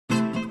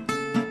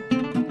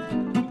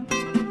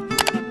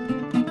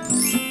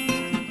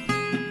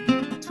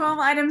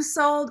items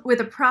sold with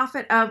a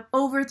profit of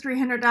over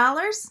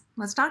 $300?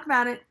 Let's talk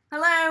about it.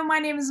 Hello, my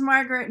name is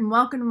Margaret and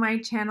welcome to my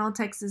channel,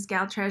 Texas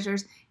Gal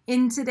Treasures.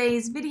 In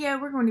today's video,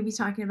 we're going to be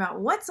talking about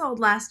what sold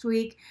last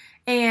week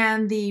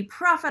and the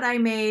profit I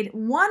made.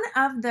 One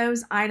of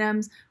those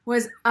items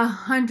was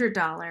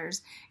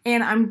 $100,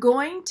 and I'm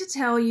going to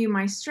tell you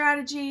my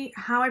strategy,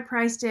 how I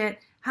priced it,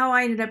 how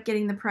I ended up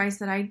getting the price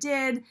that I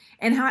did,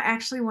 and how I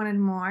actually wanted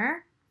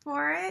more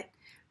for it.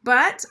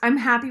 But I'm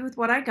happy with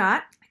what I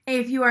got.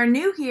 If you are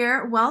new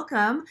here,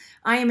 welcome.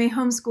 I am a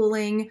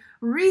homeschooling,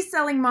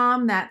 reselling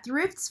mom that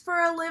thrifts for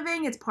a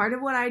living. It's part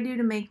of what I do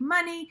to make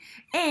money,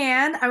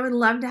 and I would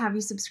love to have you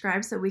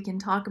subscribe so we can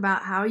talk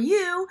about how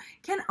you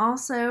can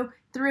also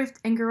thrift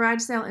and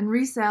garage sale and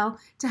resell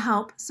to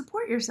help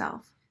support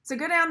yourself. So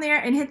go down there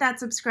and hit that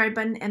subscribe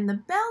button and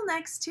the bell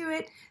next to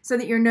it so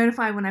that you're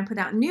notified when I put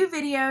out new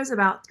videos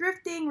about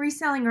thrifting,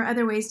 reselling, or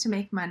other ways to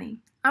make money.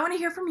 I want to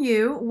hear from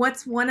you.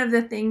 What's one of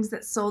the things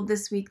that sold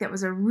this week that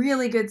was a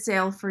really good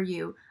sale for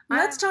you?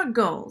 Let's talk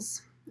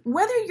goals.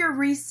 Whether you're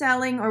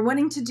reselling or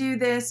wanting to do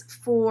this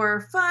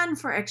for fun,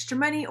 for extra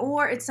money,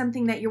 or it's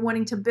something that you're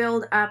wanting to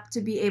build up to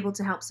be able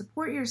to help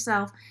support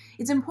yourself,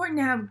 it's important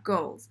to have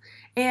goals.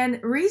 And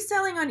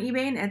reselling on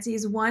eBay and Etsy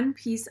is one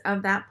piece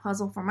of that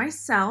puzzle for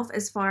myself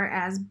as far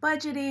as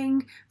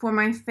budgeting for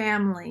my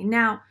family.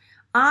 Now,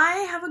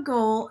 I have a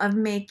goal of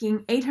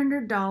making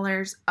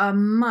 $800 a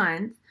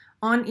month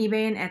on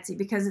eBay and Etsy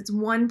because it's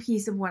one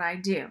piece of what I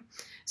do.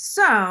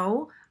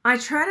 So I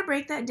try to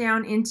break that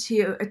down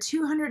into a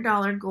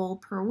 $200 goal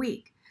per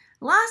week.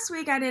 Last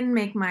week I didn't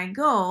make my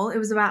goal. It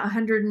was about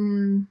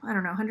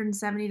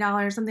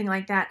 $170, something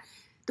like that.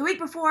 The week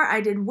before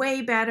I did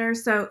way better,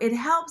 so it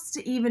helps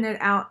to even it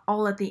out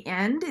all at the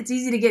end. It's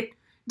easy to get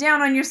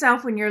down on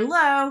yourself when you're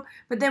low,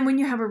 but then when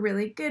you have a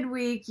really good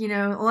week, you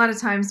know, a lot of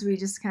times we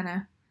just kind of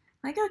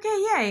like,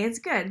 okay, yay, it's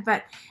good.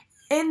 But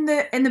in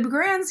the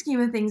grand scheme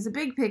of things, the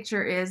big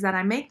picture is that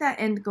I make that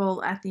end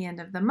goal at the end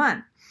of the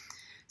month.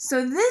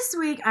 So this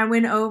week I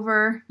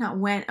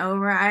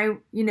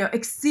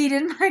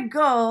exceeded my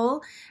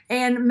goal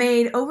and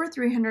made over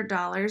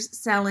 $300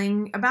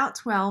 selling about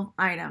 12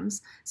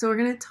 items. So we're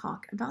going to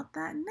talk about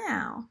that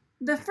now.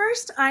 The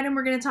first item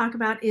we're going to talk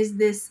about is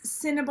this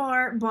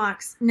Cinnabar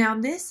box. Now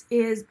this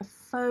is a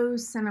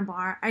faux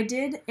Cinnabar. I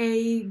did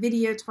a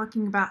video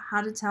talking about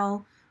how to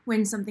tell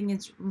when something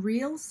is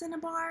real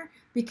Cinnabar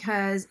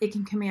because it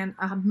can command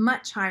a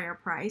much higher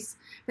price.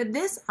 But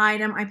this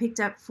item I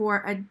picked up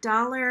for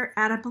 $1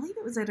 at, I believe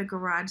it was at a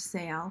garage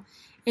sale.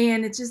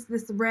 And it's just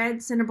this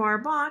red Cinnabar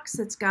box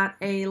that's got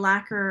a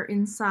lacquer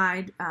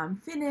inside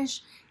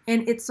finish,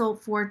 and it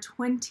sold for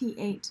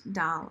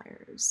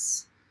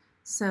 $28.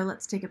 So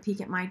let's take a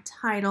peek at my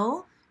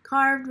title.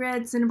 Carved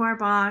red Cinnabar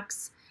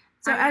box.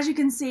 So as you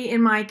can see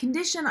in my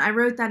condition, I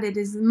wrote that it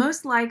is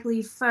most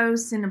likely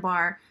faux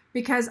Cinnabar,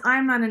 because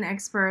I'm not an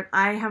expert.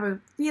 I have a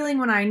feeling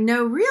when I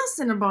know real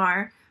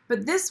Cinnabar,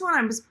 but this one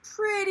I was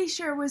pretty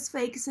sure was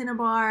fake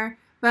Cinnabar,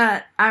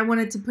 but I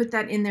wanted to put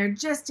that in there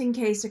just in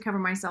case to cover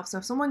myself. So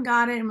if someone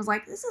got it and was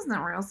like, this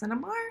isn't real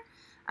Cinnabar,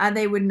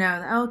 they would know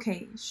that,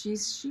 okay, she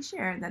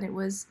shared that it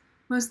was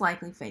most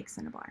likely fake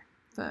Cinnabar.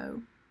 Faux.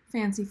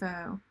 Fancy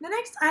faux. The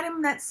next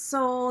item that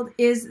sold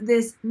is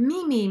this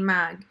Mimi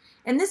mug.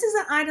 And this is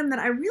an item that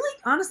I really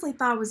honestly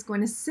thought was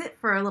going to sit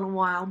for a little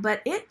while,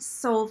 but it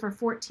sold for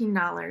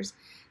 $14.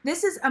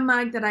 This is a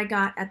mug that I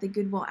got at the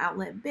Goodwill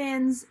Outlet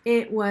bins.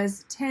 It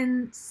was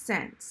 10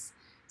 cents.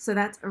 So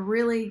that's a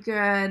really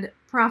good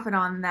profit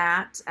on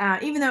that.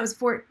 Even though it was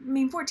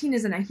 14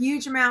 isn't a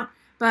huge amount,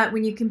 but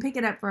when you can pick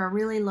it up for a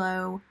really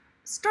low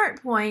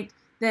start point,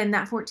 then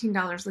that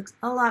 $14 looks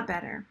a lot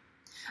better.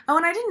 Oh,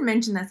 and I didn't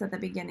mention this at the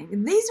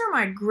beginning. These are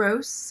my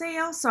gross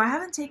sales, so I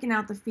haven't taken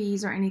out the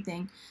fees or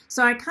anything.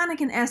 So I kind of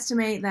can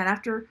estimate that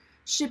after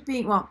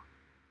shipping, well,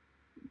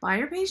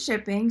 buyer pays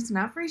shipping, so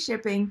not free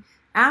shipping.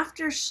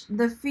 After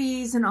the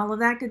fees and all of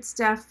that good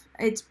stuff,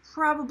 it's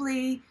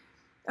probably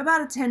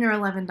about a $10 or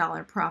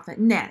 $11 profit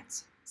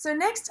net. So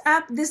next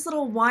up, this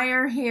little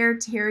wire hair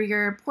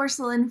terrier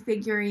porcelain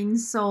figurine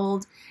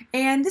sold.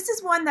 And this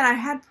is one that I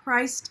had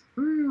priced,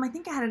 I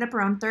think I had it up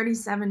around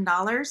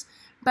 $37.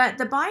 But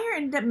the buyer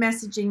ended up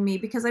messaging me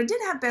because I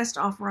did have best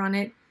offer on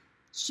it.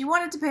 She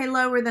wanted to pay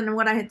lower than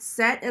what I had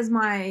set as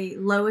my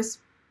lowest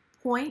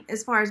point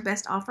as far as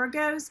best offer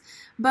goes.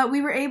 But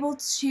we were able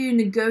to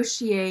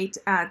negotiate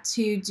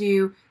to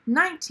do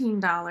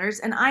 $19.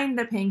 And I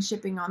ended up paying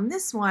shipping on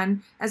this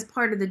one as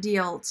part of the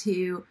deal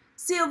to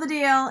seal the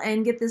deal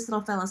and get this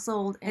little fella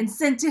sold and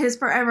sent to his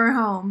forever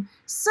home.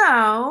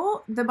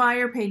 So the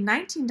buyer paid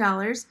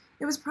 $19.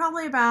 It was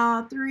probably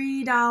about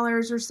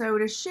 $3 or so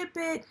to ship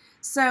it.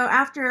 So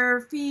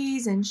after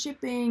fees and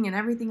shipping and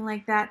everything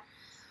like that,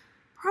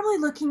 probably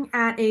looking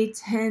at a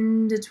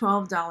 $10 to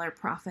 $12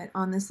 profit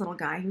on this little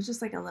guy. He was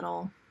just like a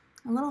little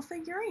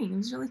figurine. He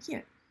was really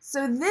cute.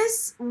 So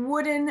this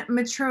wooden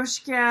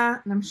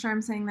matryoshka, and I'm sure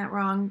I'm saying that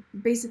wrong,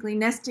 basically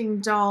nesting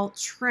doll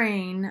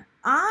train,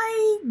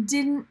 I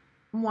didn't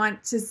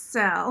want to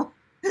sell.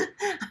 I'm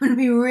going to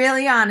be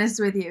really honest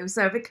with you.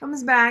 So if it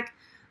comes back,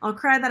 I'll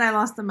cry that I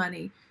lost the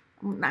money.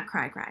 not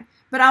cry,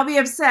 but I'll be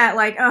upset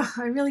like, oh,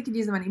 I really could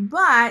use the money.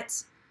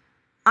 But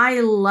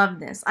I love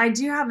this. I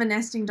do have a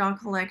nesting doll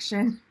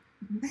collection.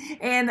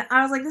 And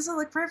I was like, this will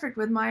look perfect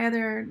with my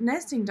other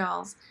nesting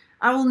dolls.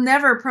 I will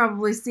never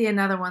probably see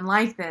another one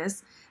like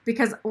this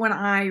because when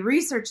I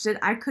researched it,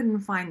 I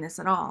couldn't find this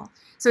at all.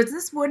 So it's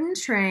this wooden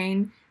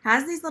train,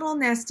 has these little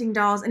nesting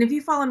dolls. And if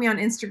you follow me on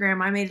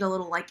Instagram, I made a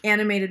little like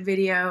animated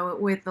video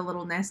with the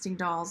little nesting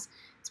dolls.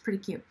 It's pretty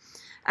cute.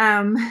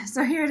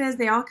 So here it is.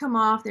 They all come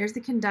off. There's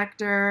the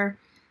conductor.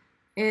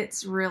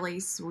 It's really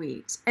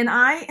sweet. And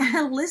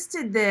I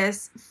listed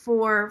this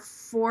for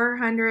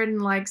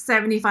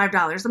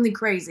 $475, something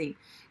crazy.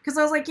 Because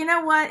I was like, you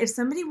know what? If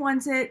somebody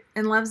wants it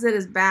and loves it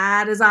as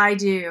bad as I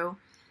do,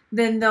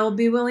 then they'll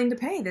be willing to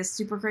pay this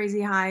super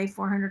crazy high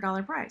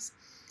 $400 price.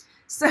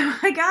 So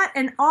I got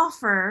an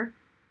offer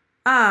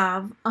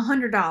of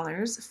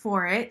 $100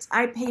 for it.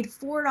 I paid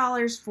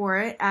 $4 for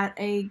it at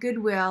a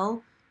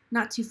Goodwill,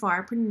 not too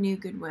far, pretty new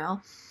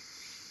Goodwill.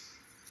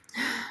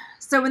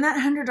 So when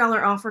that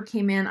 $100 offer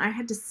came in, I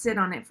had to sit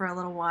on it for a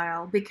little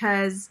while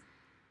because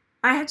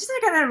I had just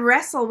got to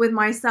wrestle with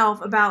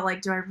myself about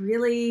like, do I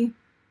really,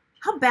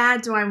 how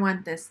bad do I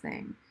want this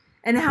thing?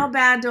 And how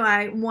bad do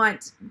I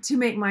want to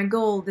make my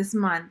goal this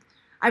month?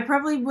 I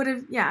probably would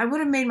have, I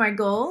would have made my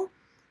goal,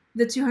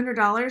 the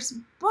 $200,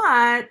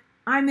 but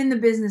I'm in the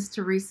business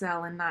to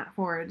resell and not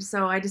hoard.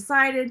 So I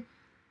decided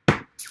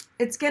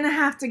it's going to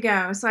have to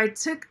go. So I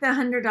took the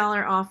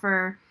 $100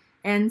 offer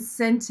and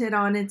sent it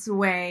on its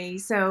way.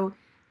 So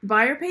the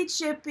buyer paid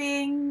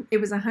shipping. It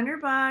was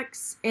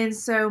 $100, and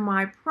so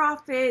my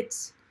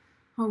profit,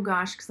 oh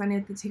gosh, because I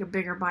need to take a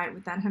bigger bite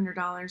with that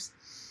 $100.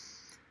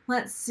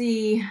 Let's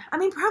see. I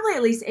mean, probably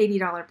at least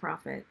 $80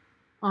 profit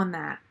on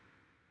that.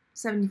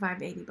 75,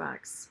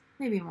 $80,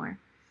 maybe more.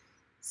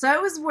 So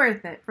it was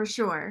worth it for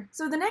sure.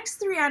 So the next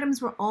 3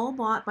 items were all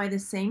bought by the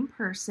same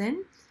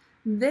person.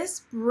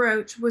 This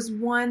brooch was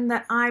one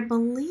that I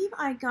believe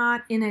I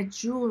got in a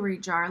jewelry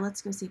jar.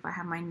 Let's go see if I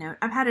have my note.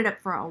 I've had it up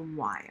for a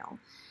while.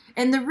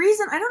 And the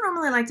reason, I don't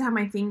normally like to have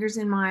my fingers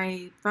in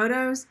my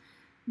photos,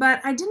 but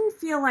I didn't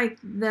feel like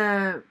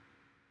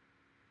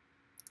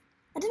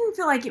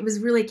it was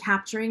really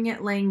capturing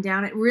it laying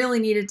down. It really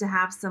needed to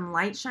have some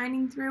light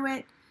shining through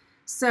it.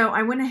 So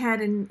I went ahead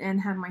and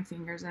had my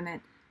fingers in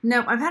it.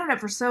 Nope, I've had it up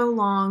for so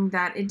long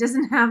that it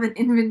doesn't have an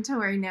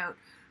inventory note.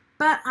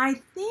 But I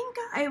think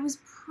it was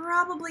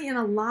probably in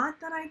a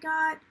lot that I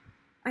got.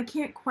 I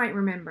can't quite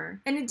remember.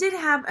 And it did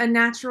have a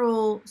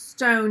natural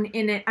stone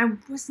in it. I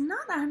was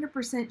not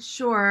 100%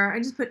 sure. I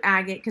just put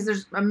agate because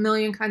there's a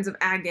million kinds of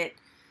agate.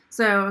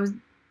 So I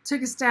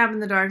took a stab in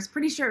the dark. I was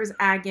pretty sure it was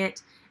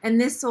agate.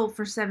 And this sold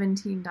for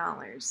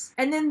 $17.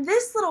 And then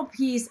this little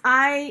piece,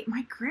 my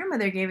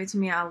grandmother gave it to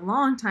me a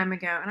long time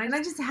ago. And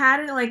I just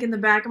had it like in the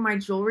back of my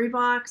jewelry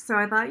box. So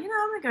I thought, you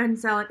know, I'm going to go ahead and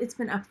sell it. It's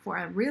been up for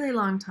a really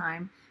long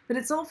time. But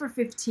it sold for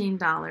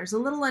 $15. A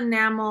little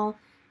enamel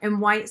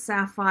and white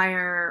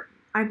sapphire,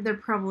 they're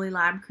probably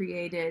lab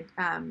created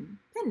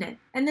pendant.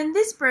 And then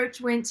this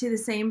brooch went to the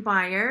same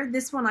buyer.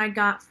 This one I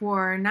got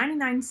for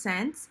 99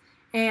 cents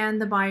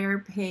and the buyer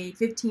paid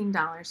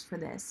 $15 for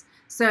this.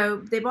 So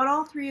they bought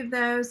all 3 of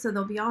those, so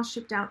they'll be all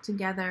shipped out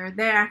together.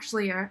 They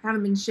actually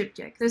haven't been shipped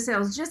yet. Those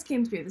sales just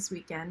came through this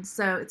weekend,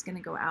 so it's going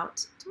to go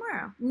out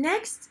tomorrow.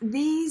 Next,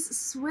 these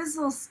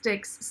swizzle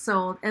sticks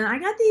sold, and I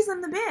got these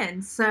in the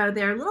bin. So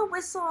they're little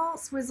whistle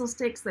swizzle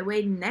sticks that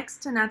weighed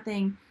next to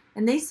nothing,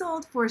 and they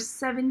sold for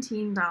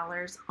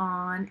 $17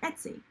 on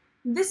Etsy.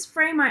 This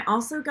frame I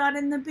also got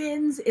in the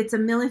bins. It's a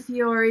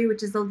Millefiori,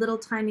 which is a little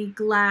tiny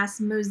glass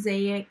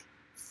mosaic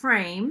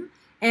frame.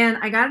 And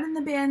I got it in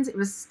the bins. It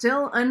was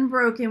still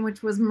unbroken,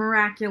 which was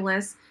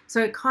miraculous.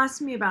 So it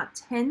cost me about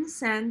 10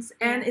 cents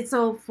and it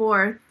sold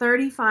for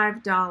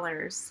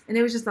 $35. And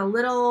it was just a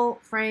little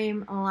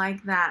frame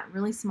like that,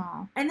 really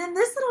small. And then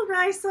this little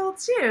guy sold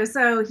too.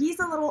 So he's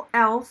a little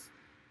elf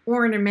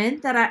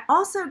ornament that I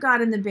also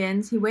got in the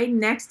bins. He weighed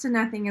next to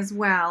nothing as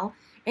well.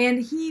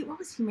 And what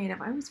was he made of?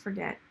 I always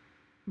forget.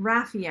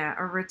 Raffia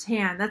or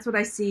rattan. That's what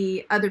I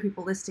see other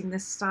people listing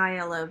this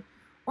style of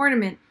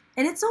ornament.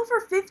 And it sold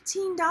for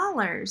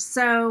 $15.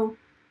 So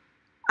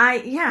I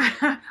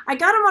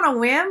got him on a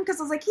whim because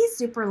I was like, he's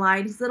super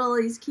light. He's little,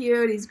 he's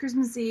cute, he's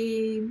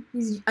Christmassy,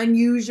 he's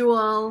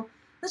unusual.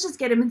 Let's just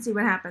get him and see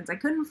what happens. I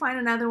couldn't find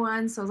another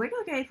one, so I was like,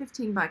 okay,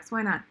 $15,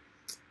 why not?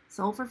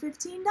 Sold for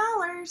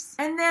 $15.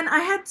 And then I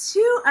had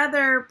 2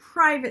 other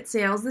private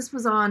sales. This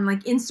was on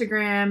like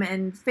Instagram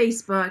and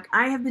Facebook.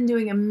 I have been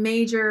doing a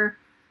major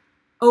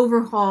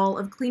overhaul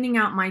of cleaning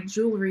out my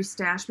jewelry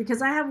stash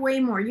because I have way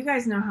more. You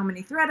guys know how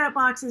many ThredUp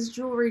boxes,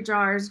 jewelry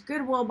jars,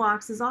 Goodwill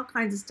boxes, all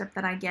kinds of stuff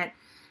that I get.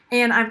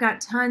 And I've got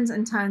tons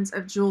and tons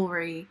of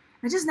jewelry.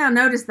 I just now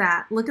noticed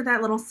that. Look at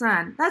that little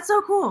sun. That's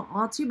so cool.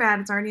 Well, too bad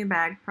it's already in the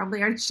bag.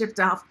 Probably already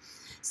shipped off.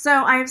 So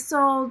I have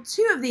sold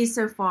 2 of these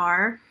so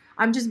far.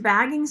 I'm just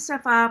bagging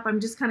stuff up. I'm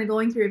just kind of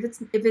going through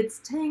if it's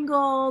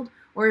tangled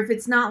or if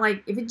it's not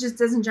like, if it just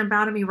doesn't jump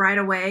out at me right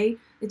away.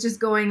 It's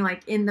just going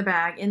like in the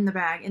bag, in the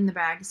bag, in the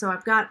bag. So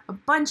I've got a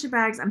bunch of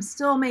bags. I'm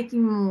still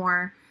making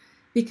more.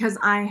 because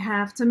I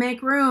have to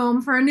make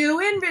room for new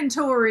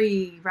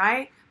inventory,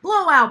 right?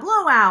 Blowout,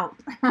 blowout.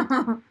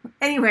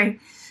 Anyway,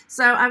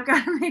 so I've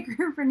got to make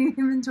room for new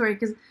inventory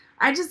because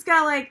I just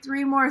got like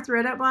 3 more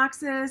threaded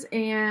boxes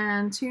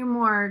and 2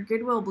 more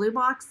Goodwill blue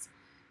box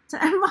to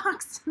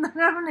unbox. And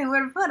I don't know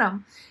where to put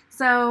them.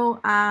 So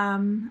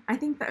I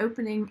think the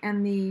opening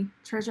and the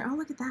treasure. Oh,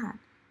 look at that.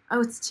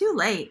 Oh, it's too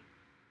late.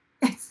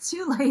 It's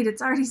too late.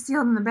 It's already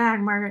sealed in the bag,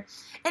 Margaret.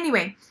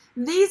 Anyway,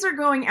 these are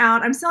going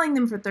out. I'm selling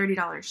them for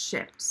 $30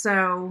 shipped.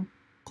 So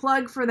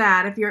plug for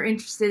that if you're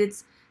interested.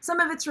 It's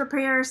some of it's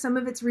repair, some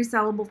of it's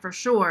resellable for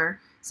sure.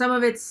 Some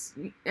of it's,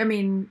 I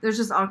mean, there's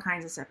just all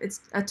kinds of stuff.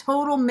 It's a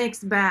total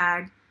mixed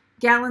bag,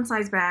 gallon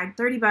size bag,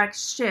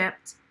 $30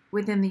 shipped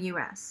within the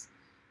US.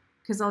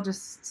 Because I'll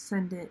just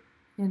send it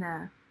in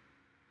a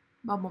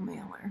bubble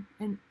mailer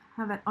and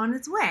have it on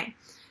its way.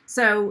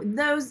 So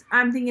those,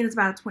 I'm thinking it's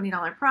about a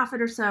 $20 profit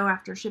or so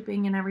after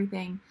shipping and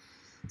everything.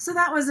 So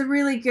that was a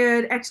really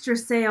good extra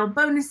sale,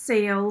 bonus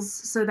sales.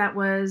 So that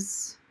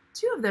was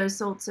 2 of those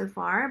sold so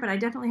far, but I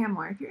definitely have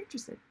more if you're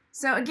interested.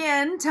 So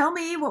again, tell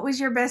me, what was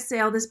your best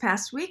sale this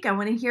past week? I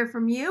want to hear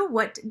from you.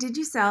 What did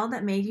you sell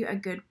that made you a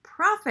good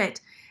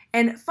profit?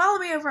 And follow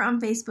me over on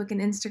Facebook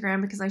and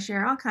Instagram because I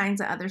share all kinds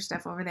of other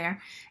stuff over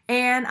there.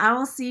 And I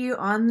will see you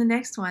on the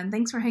next one.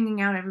 Thanks for hanging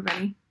out,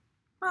 everybody.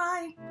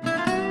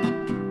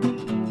 Bye.